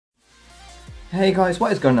Hey guys,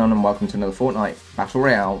 what is going on, and welcome to another Fortnite Battle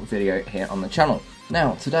Royale video here on the channel.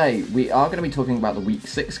 Now, today we are going to be talking about the Week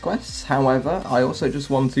 6 quests. However, I also just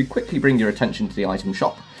want to quickly bring your attention to the item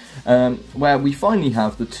shop, where we finally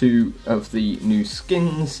have the two of the new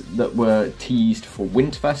skins that were teased for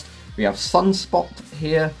Winterfest. We have Sunspot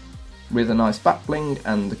here with a nice back bling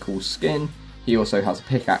and the cool skin. He also has a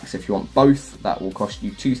pickaxe if you want both. That will cost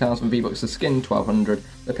you 2,000 V-Bucks the skin, 1,200,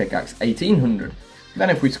 the pickaxe 1,800. Then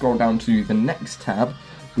if we scroll down to the next tab,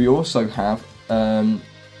 we also have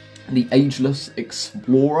the Ageless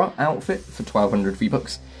Explorer outfit for 1,200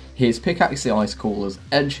 V-Bucks. His pickaxe, the Ice Caller's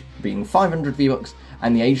Edge, being 500 V-Bucks,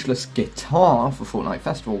 and the Ageless Guitar for Fortnite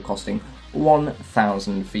Festival costing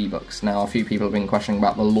 1,000 V-Bucks. Now, a few people have been questioning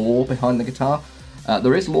about the lore behind the guitar.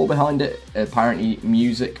 There is lore behind it. Apparently,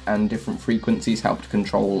 music and different frequencies help to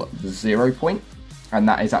control the 0 point, and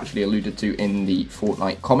that is actually alluded to in the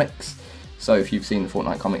Fortnite comics. So if you've seen the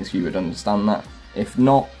Fortnite comics, you would understand that. If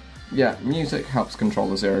not, yeah, music helps control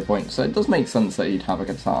the 0 point, so it does make sense that you'd have a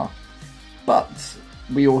guitar. But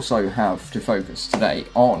we also have to focus today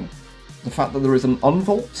on the fact that there is an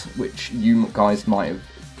unvault, which you guys might have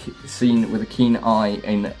seen with a keen eye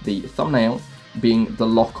in the thumbnail, being the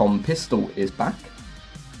lock-on pistol is back.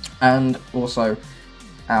 And also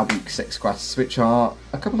our Week 6 quests, which are,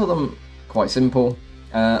 a couple of them, quite simple.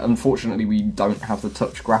 Unfortunately, we don't have the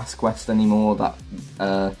touch grass quest anymore.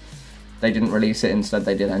 That they didn't release it. Instead,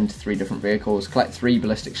 they did enter 3 different vehicles, collect 3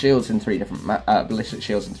 ballistic shields in 3 different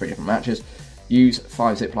matches, use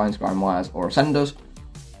 5 zip lines, ground wires, or ascenders,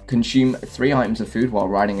 consume 3 items of food while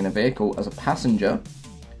riding in a vehicle as a passenger,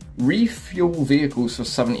 refuel vehicles for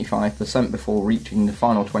 75% before reaching the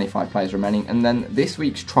final 25 players remaining, and then this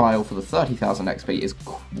week's trial for the 30,000 XP is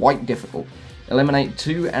quite difficult. Eliminate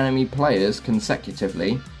 2 enemy players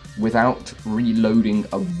consecutively without reloading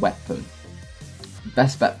a weapon.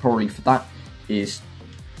 Best bet probably for that is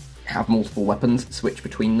have multiple weapons, switch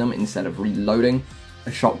between them instead of reloading.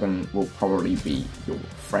 A shotgun will probably be your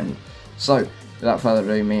friend. So, without further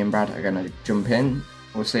ado, me and Brad are going to jump in.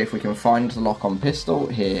 We'll see if we can find the lock-on pistol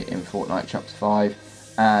here in Fortnite Chapter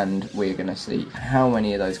 5, and we're going to see how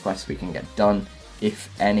many of those quests we can get done, if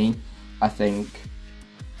any. I think,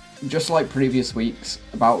 just like previous weeks,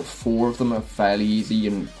 about 4 of them are fairly easy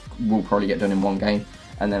and will probably get done in one game,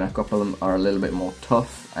 and then a couple of them are a little bit more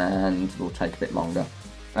tough and will take a bit longer.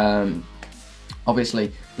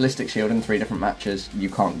 Obviously, ballistic shield in 3 different matches, you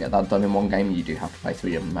can't get that done in one game, you do have to play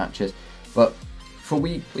 3 different matches, but for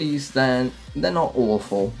weeklies, then they're not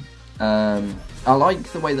awful. I like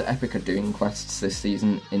the way that Epic are doing quests this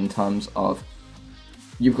season in terms of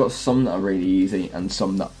you've got some that are really easy and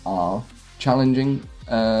some that are challenging.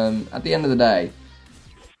 At the end of the day,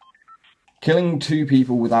 killing 2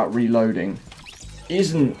 people without reloading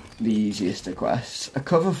isn't the easiest of quests. A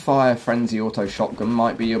cover fire frenzy auto shotgun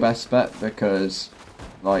might be your best bet, because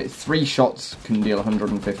like 3 shots can deal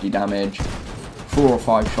 150 damage, 4 or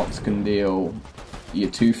 5 shots can deal your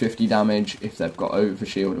 250 damage if they've got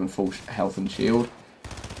overshield and full health and shield.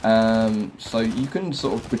 So you can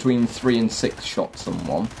sort of between 3 and 6 shots on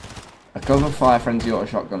one. A cover fire frenzy auto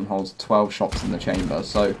shotgun holds 12 shots in the chamber,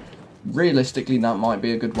 so realistically that might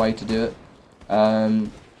be a good way to do it.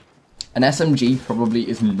 An SMG probably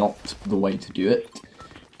is not the way to do it,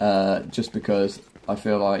 just because I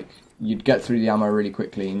feel like you'd get through the ammo really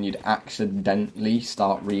quickly and you'd accidentally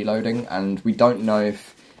start reloading, and we don't know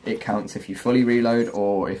if it counts if you fully reload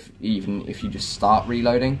or if you just start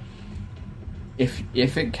reloading.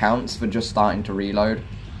 If it counts for just starting to reload,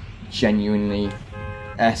 genuinely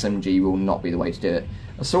SMG will not be the way to do it.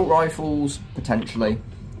 Assault rifles, potentially,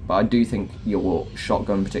 but I do think your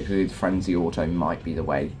shotgun, particularly the frenzy auto, might be the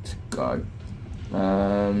way to go.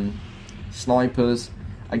 Snipers,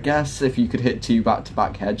 I guess if you could hit 2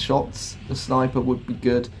 back-to-back headshots, the sniper would be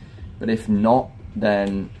good, but if not,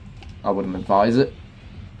 then I wouldn't advise it.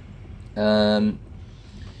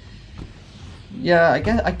 Yeah, I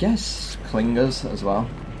guess clingers as well.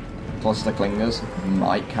 Cluster clingers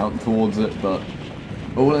might count towards it, but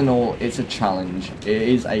all in all, it's a challenge. It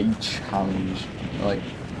is a challenge. Like,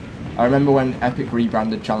 I remember when Epic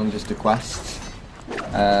rebranded challenges to quests.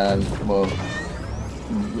 Well,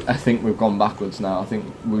 I think we've gone backwards now. I think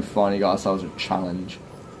we've finally got ourselves a challenge,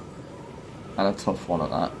 and a tough one at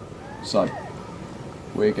that. So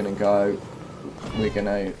we're gonna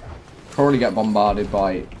probably get bombarded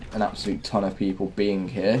by an absolute ton of people being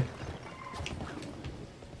here.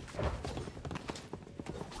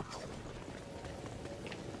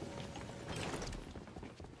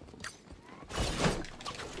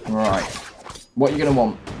 Right, what you're going to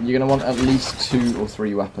want? You're going to want at least 2 or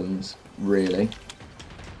 3 weapons, really,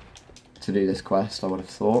 to do this quest, I would have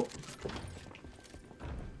thought.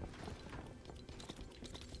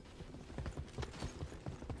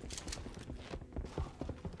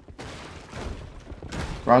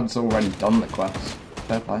 Brad's already done the quest.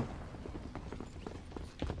 Fair play.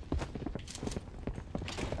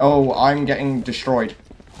 Oh, I'm getting destroyed.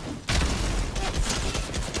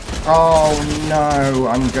 Oh no,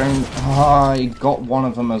 I'm going... Oh, I got one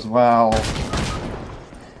of them as well.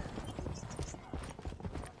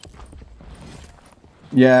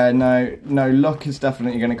 Yeah, no, luck is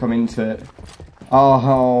definitely going to come into it.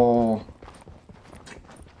 Oh,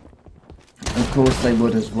 of course they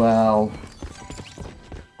would as well.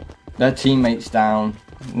 Their teammates down.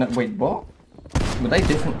 No, wait, what? Were they a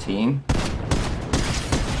different team?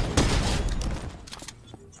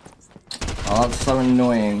 Oh, that's so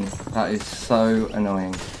annoying. That is so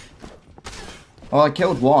annoying. Well, I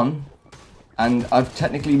killed one, and I've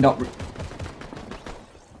technically not...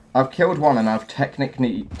 I've killed one and I've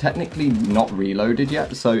technically not reloaded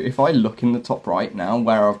yet, so if I look in the top right now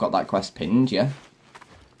where I've got that quest pinned, yeah,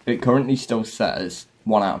 it currently still says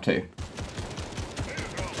 1 out of 2.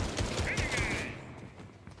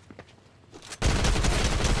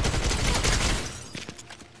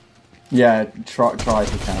 Yeah, try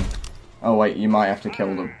if you can. Oh wait, you might have to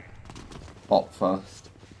kill the bot first.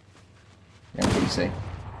 Yeah, PC.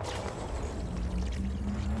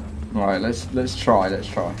 Right, let's try.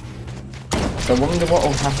 So I wonder what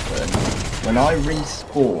will happen when I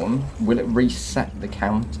respawn. Will it reset the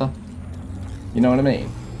counter? You know what I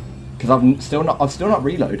mean? Because I've still not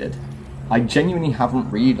reloaded. I genuinely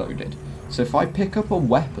haven't reloaded. So if I pick up a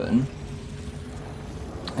weapon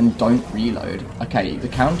and don't reload, okay, the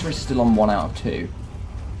counter is still on 1 out of 2.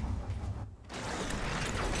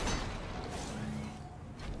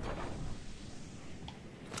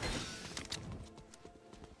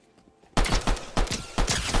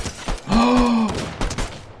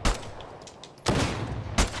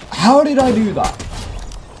 How did I do that?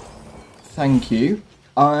 Thank you.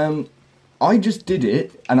 I just did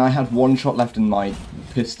it, and I had 1 shot left in my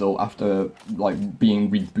pistol after, like, being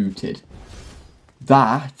rebooted.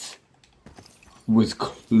 That was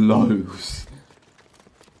close.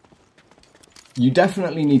 You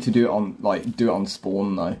definitely need to do it on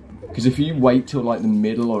spawn, though. Because if you wait till, like, the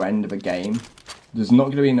middle or end of a game, there's not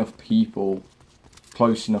going to be enough people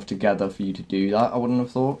close enough together for you to do that, I wouldn't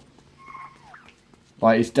have thought.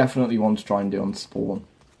 Like, it's definitely one to try and do on spawn.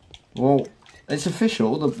 Well, it's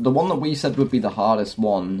official. The one that we said would be the hardest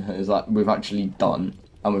one is that we've actually done,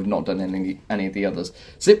 and we've not done any of the others.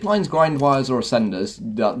 Ziplines, grind wires, or ascenders,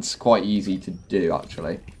 that's quite easy to do,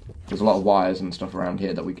 actually. There's a lot of wires and stuff around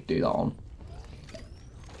here that we could do that on.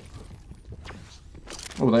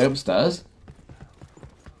 Oh, are they upstairs?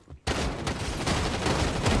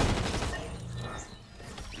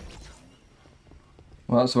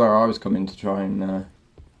 Well, that's where I was coming to try and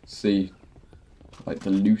see, like, the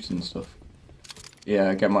loot and stuff.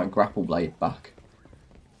 Yeah, get my grapple blade back.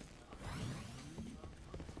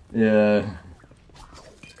 Yeah.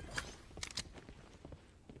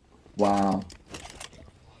 Wow.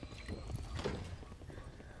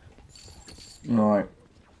 Right.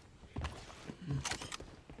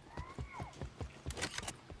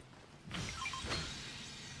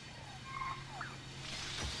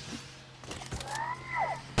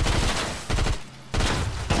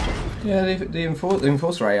 Yeah, the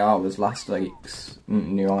Enforcer AR was last week's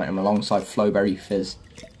new item alongside Flowberry Fizz.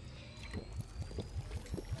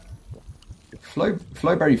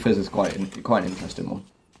 Flowberry Fizz is quite an interesting one.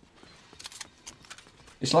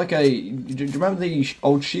 It's like a... Do you remember the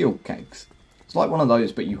old shield kegs? It's like one of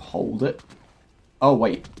those, but you hold it. Oh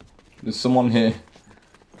wait, there's someone here.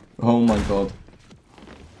 Oh my god.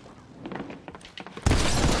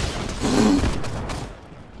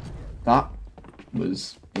 That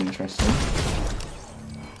was interesting.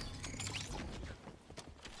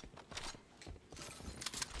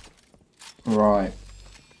 Right.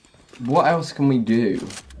 What else can we do?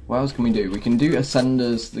 What else can we do? We can do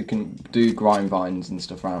ascenders that can do grind vines and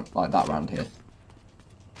stuff around like that around here.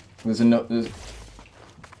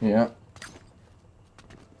 Yeah.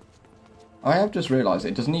 I have just realised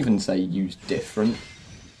it doesn't even say use different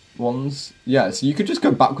ones. Yeah, so you could just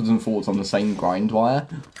go backwards and forwards on the same grind wire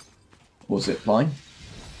or zipline,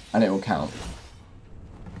 and it will count.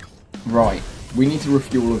 Right, we need to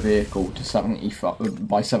refuel a vehicle to 75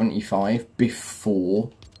 by 75 before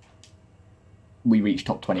we reach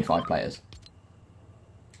top 25 players.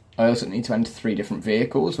 I also need to enter 3 different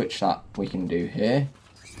vehicles, which that we can do here.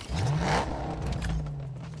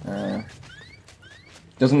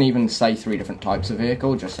 Doesn't even say 3 different types of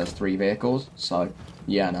vehicle, just says 3 vehicles. So,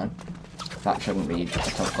 yeah, no. That shouldn't be a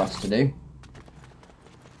tough quest to do.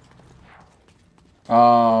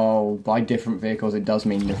 Oh, by different vehicles it does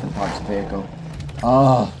mean different types of vehicle.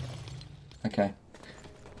 Oh, okay.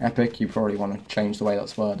 Epic, you probably want to change the way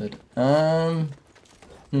that's worded.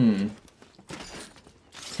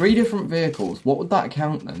 3 different vehicles. What would that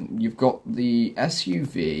count then? You've got the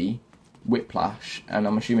SUV, Whiplash, and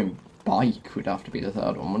I'm assuming bike would have to be the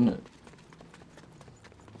third one, wouldn't it?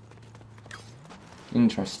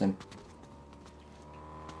 Interesting.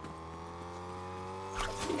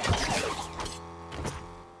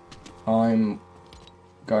 I'm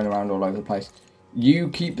going around all over the place. You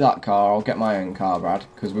keep that car, I'll get my own car, Brad,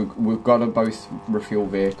 because we've got to both refuel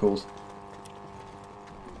vehicles.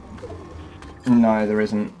 No, there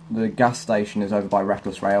isn't. The gas station is over by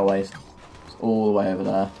Reckless Railways. It's all the way over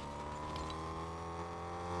there.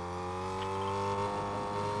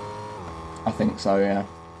 I think so, yeah.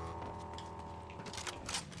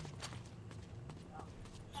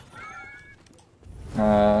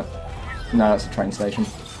 No, that's a train station.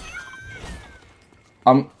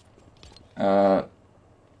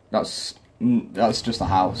 That's just a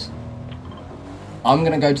house. I'm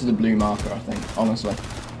gonna go to the blue marker, I think, honestly.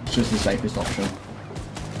 It's just the safest option.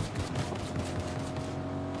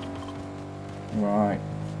 Right.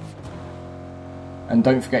 And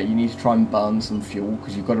don't forget, you need to try and burn some fuel,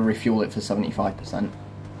 because you've got to refuel it for 75%.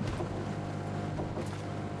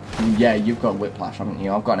 And yeah, you've got Whiplash, haven't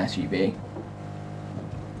you? I've got an SUV.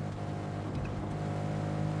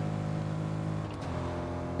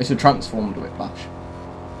 It's a transformed Whiplash.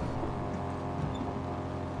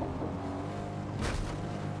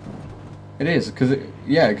 It is, because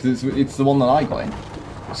it's the one that I got in.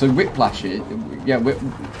 So Whiplash is,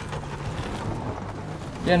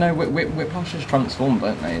 Whiplash is transformed,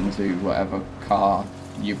 don't they, into whatever car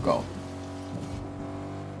you've got.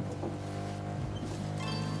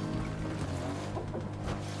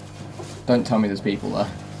 Don't tell me there's people there.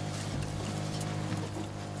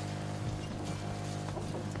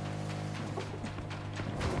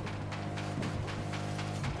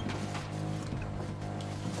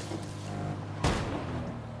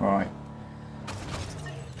 Right.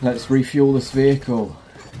 Let's refuel this vehicle.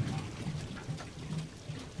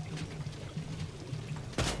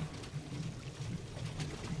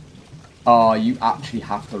 Oh, you actually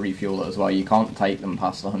have to refuel it as well. You can't take them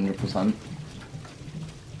past 100%.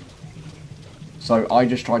 So I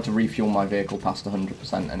just tried to refuel my vehicle past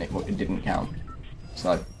 100% and it didn't count.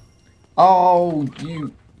 So, oh,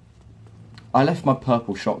 you! I left my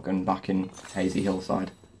purple shotgun back in Hazy Hillside.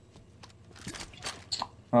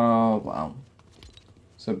 Oh well.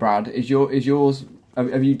 So Brad, is yours?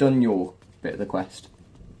 Have you done your bit of the quest?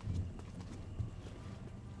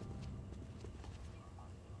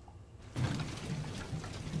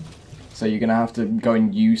 So you're gonna have to go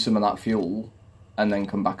and use some of that fuel, and then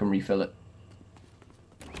come back and refill it.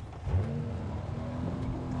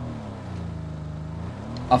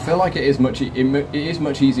 I feel like it is much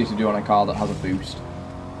easier to do on a car that has a boost.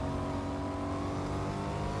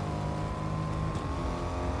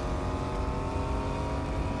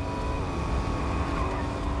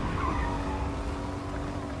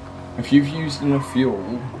 If you've used enough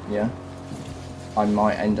fuel, yeah, I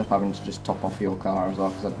might end up having to just top off your car as well,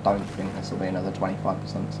 because I don't think this will be another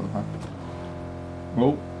 25% somehow.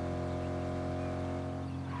 Well,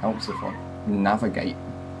 helps if I navigate.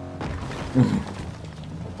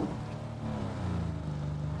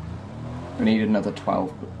 I need another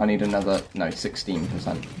 12, I need another, no,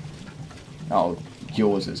 16%. Oh,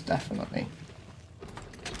 yours is definitely.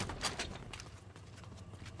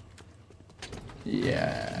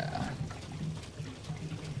 Yeah.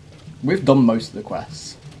 We've done most of the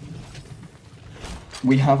quests.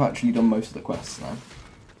 We have actually done most of the quests now.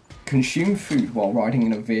 Consume food while riding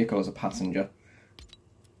in a vehicle as a passenger.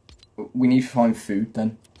 We need to find food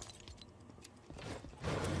then.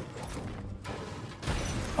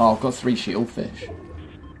 Oh, I've got 3 shieldfish.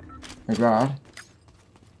 Hey Brad, do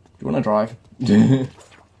you want to drive?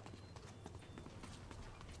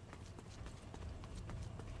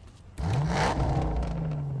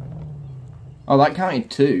 Oh, that counted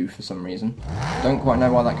 2 for some reason. Don't quite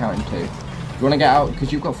know why that counted 2. Do you want to get out?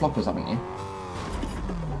 Because you've got floppers, haven't you?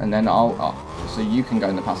 And then so you can go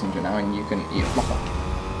in the passenger now and you can eat a flopper.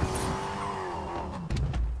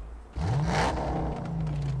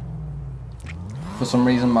 For some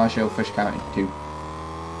reason, my shellfish counted 2.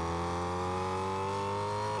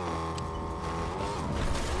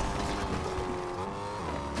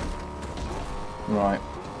 Right.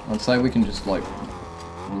 I'd say we can just, like,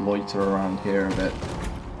 loiter around here a bit.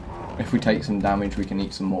 If we take some damage, we can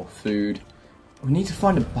eat some more food. We need to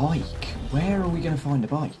find a bike. Where are we going to find a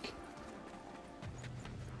bike?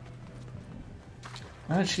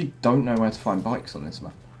 I actually don't know where to find bikes on this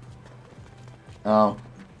map. Oh.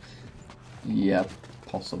 Yeah,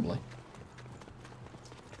 possibly.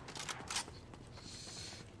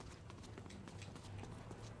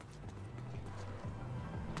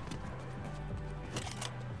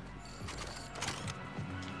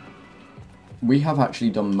 we have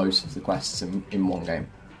actually done most of the quests in one game.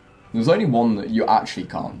 There's only one that you actually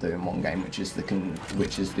can't do in one game, which is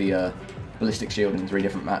the ballistic shield in 3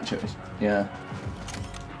 different matchups. Yeah.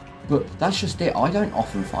 But that's just it. I don't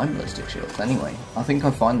often find ballistic shields anyway. I think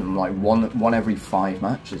I find them like one every 5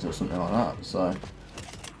 matches or something like that. So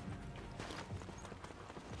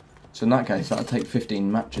in that case, that'd take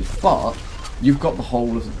 15 matches. But you've got the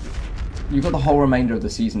whole remainder of the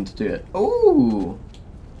season to do it. Ooh,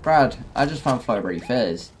 Brad, I just found Flowberry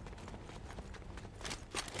Fizz.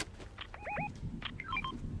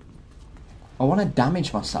 I want to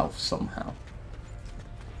damage myself somehow,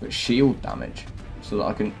 but shield damage, so that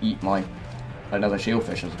I can eat another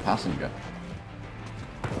shieldfish as a passenger.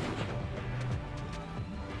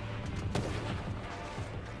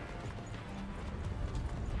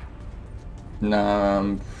 No,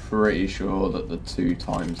 I'm pretty sure that the 2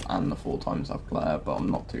 times and the 4 times I've played, but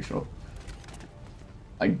I'm not too sure.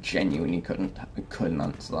 I genuinely couldn't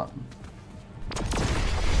answer that.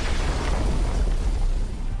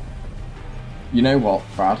 You know what,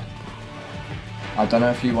 Brad? I don't know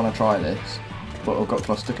if you want to try this, but I've got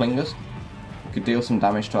cluster clingers. We could deal some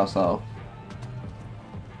damage to ourselves.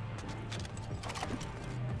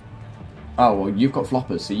 Oh, well, you've got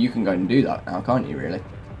floppers, so you can go and do that now, can't you, really?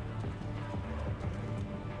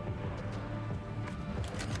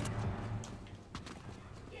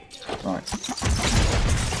 Right.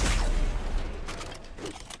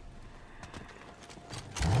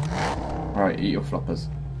 Right, eat your floppers.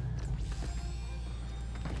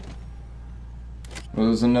 Well,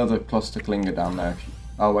 there's another cluster clinger down there.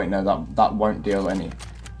 Oh wait, no, that won't deal any.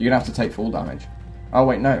 You're gonna have to take full damage. Oh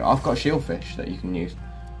wait, no, I've got shieldfish that you can use.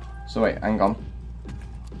 So wait, hang on.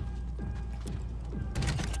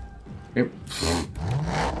 Yep.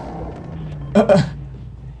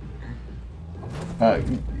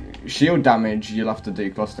 Shield damage, you'll have to do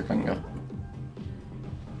cluster clinger.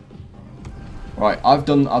 Right, I've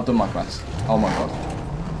done my quest. Oh my god.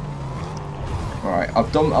 Alright,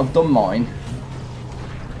 I've done mine.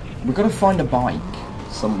 We've got to find a bike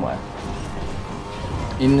somewhere.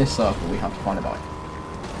 In this circle, we have to find a bike.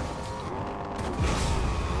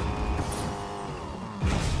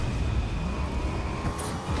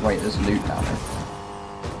 Wait, there's loot down there.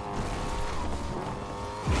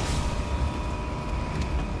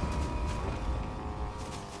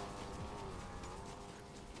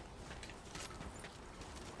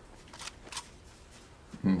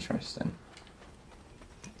 Interesting.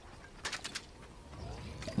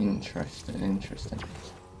 Interesting.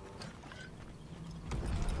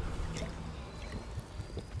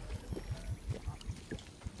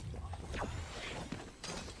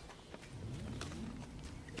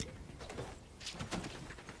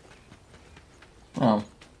 Oh.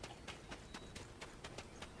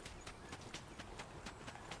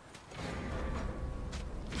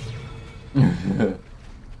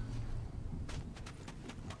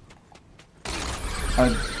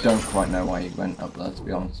 I don't quite know why you went up there, to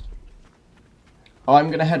be honest. I'm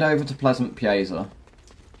going to head over to Pleasant Piazza.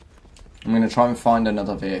 I'm going to try and find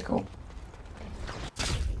another vehicle.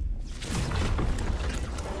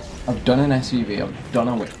 I've done an SUV, I've done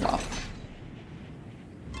a whiplash.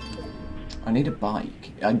 I need a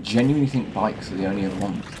bike. I genuinely think bikes are the only other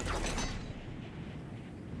ones.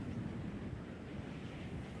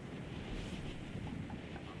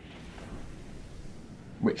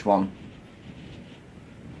 Which one?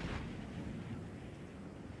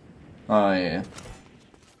 Oh yeah.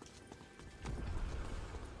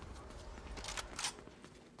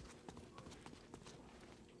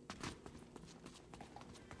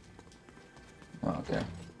 Okay.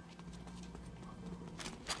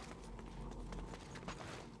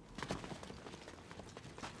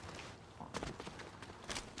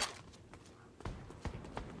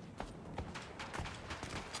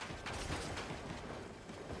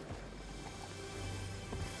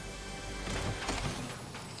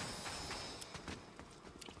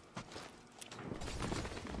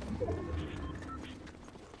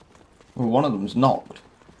 Well, one of them's knocked.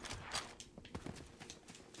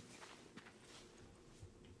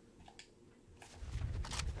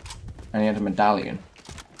 And he had a medallion.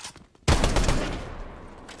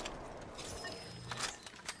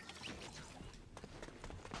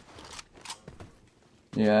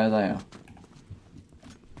 Yeah, they are.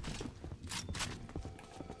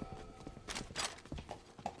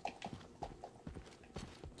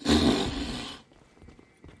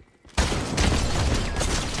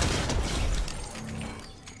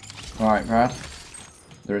 Alright, Brad.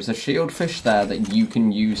 There is a shieldfish there that you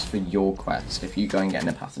can use for your quest if you go and get in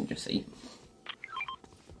a passenger seat.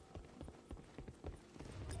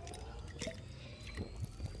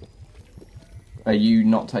 Are you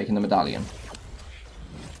not taking the medallion?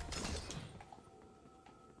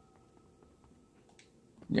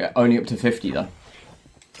 Yeah, only up to 50 though.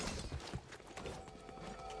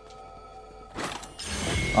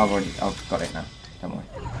 I've got it now. Don't worry.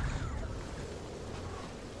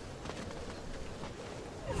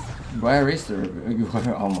 Where is the review?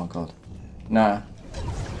 Oh my god. Nah.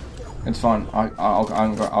 It's fine. I'll go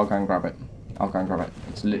and grab it. I'll go and grab it.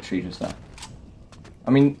 It's literally just there. I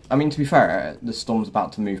mean, to be fair, the storm's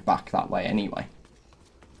about to move back that way anyway.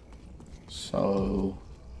 So...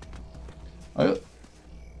 I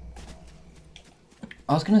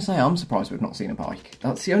was going to say, I'm surprised we've not seen a bike.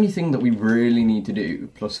 That's the only thing that we really need to do,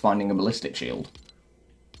 plus finding a ballistic shield.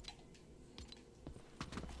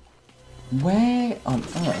 Where on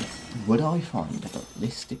earth would I find a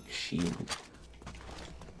ballistic shield?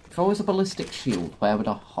 If I was a ballistic shield, where would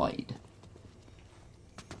I hide?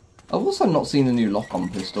 I've also not seen the new lock-on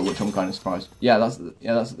pistol, which I'm kind of surprised. Yeah, that's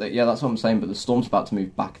what I'm saying. But the storm's about to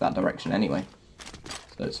move back that direction anyway,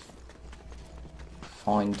 so it's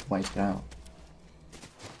fine to wait it out.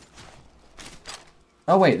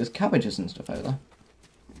 Oh wait, there's cabbages and stuff over there.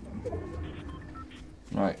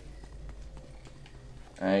 Right.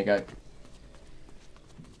 There you go.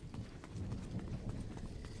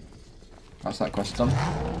 That's that quest done.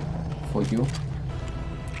 For you.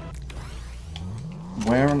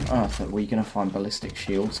 Where on earth are we going to find ballistic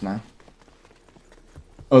shields now?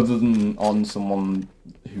 Other than on someone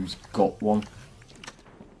who's got one.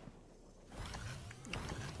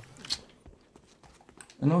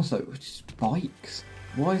 And also, just bikes.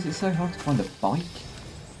 Why is it so hard to find a bike?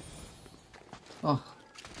 Oh.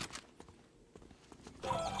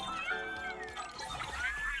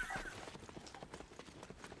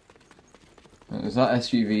 There's that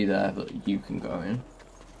SUV there that you can go in.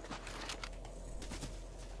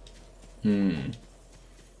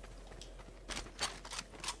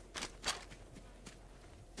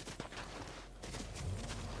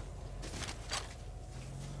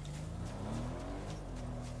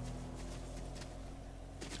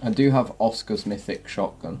 I do have Oscar's Mythic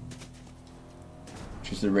Shotgun,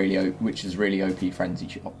 which is really OP frenzy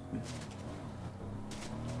shot.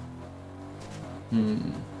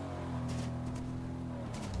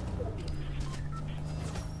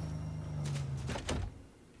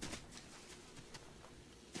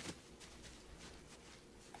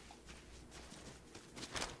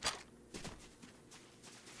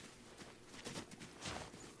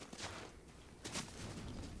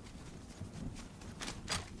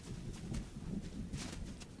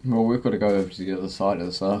 Well, we've got to go over to the other side of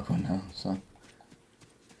the circle now, so...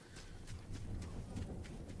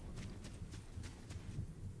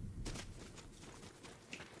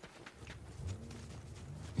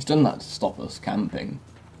 He's done that to stop us camping,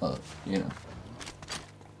 but, you know...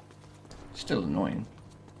 Still annoying.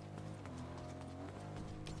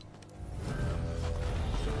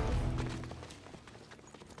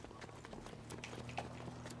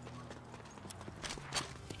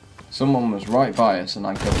 Someone was right by us and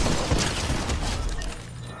I killed them.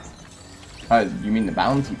 Oh, you mean the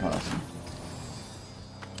bounty person?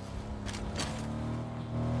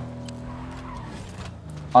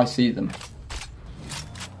 I see them.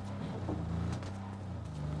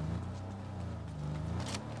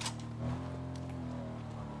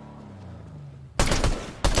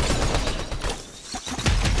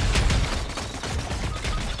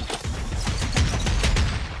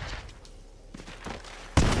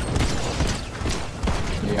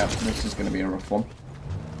 Yeah, this is going to be a rough one.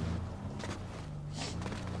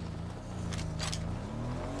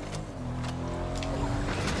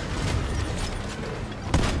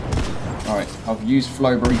 Alright, I've used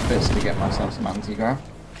Flowberry Fist to get myself some anti-grav.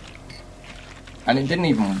 And it didn't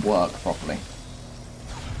even work properly.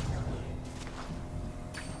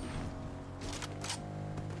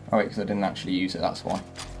 Oh wait, because I didn't actually use it, that's why.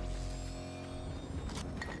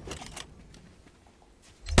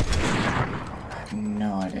 I have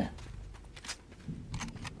no idea.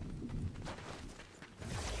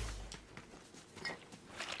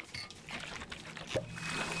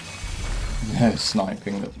 They're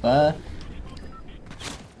sniping up there.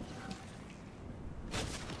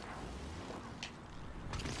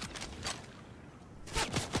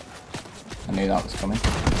 I knew that was coming.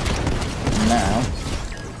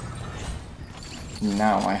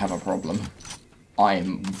 Now I have a problem. I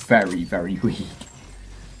am very, very weak.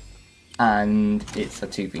 And it's a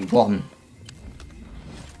 2v1.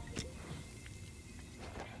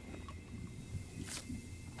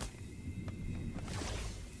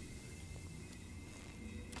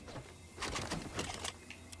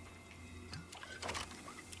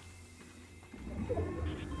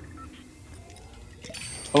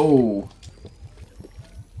 Oh.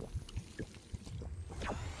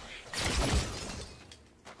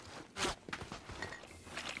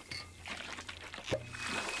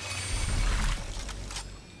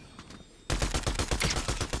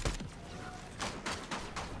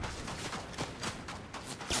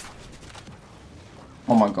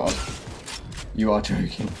 Oh my god. You are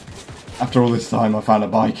joking. After all this time, I found a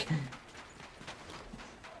bike.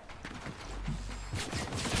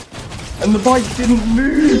 And the bike didn't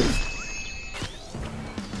move!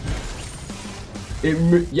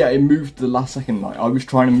 It moved the last second. Like, I was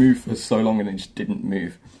trying to move for so long and it just didn't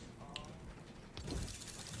move.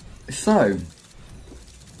 So,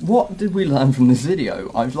 what did we learn from this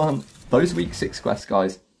video? I've learned those week 6 quests,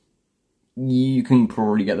 guys, you can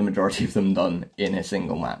probably get the majority of them done in a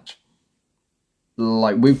single match.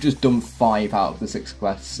 Like, we've just done 5 out of the 6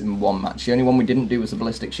 quests in one match. The only one we didn't do was the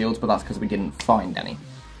ballistic shields, but that's because we didn't find any.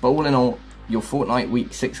 But all in all, your Fortnite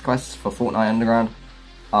week 6 quests for Fortnite Underground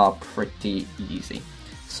are pretty easy.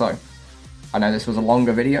 So, I know this was a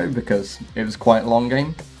longer video because it was quite a long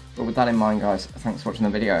game, but with that in mind, guys, thanks for watching the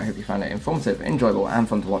video. I hope you found it informative, enjoyable, and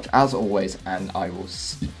fun to watch as always, and I will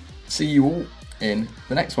see you all in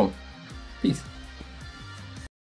the next one. Peace.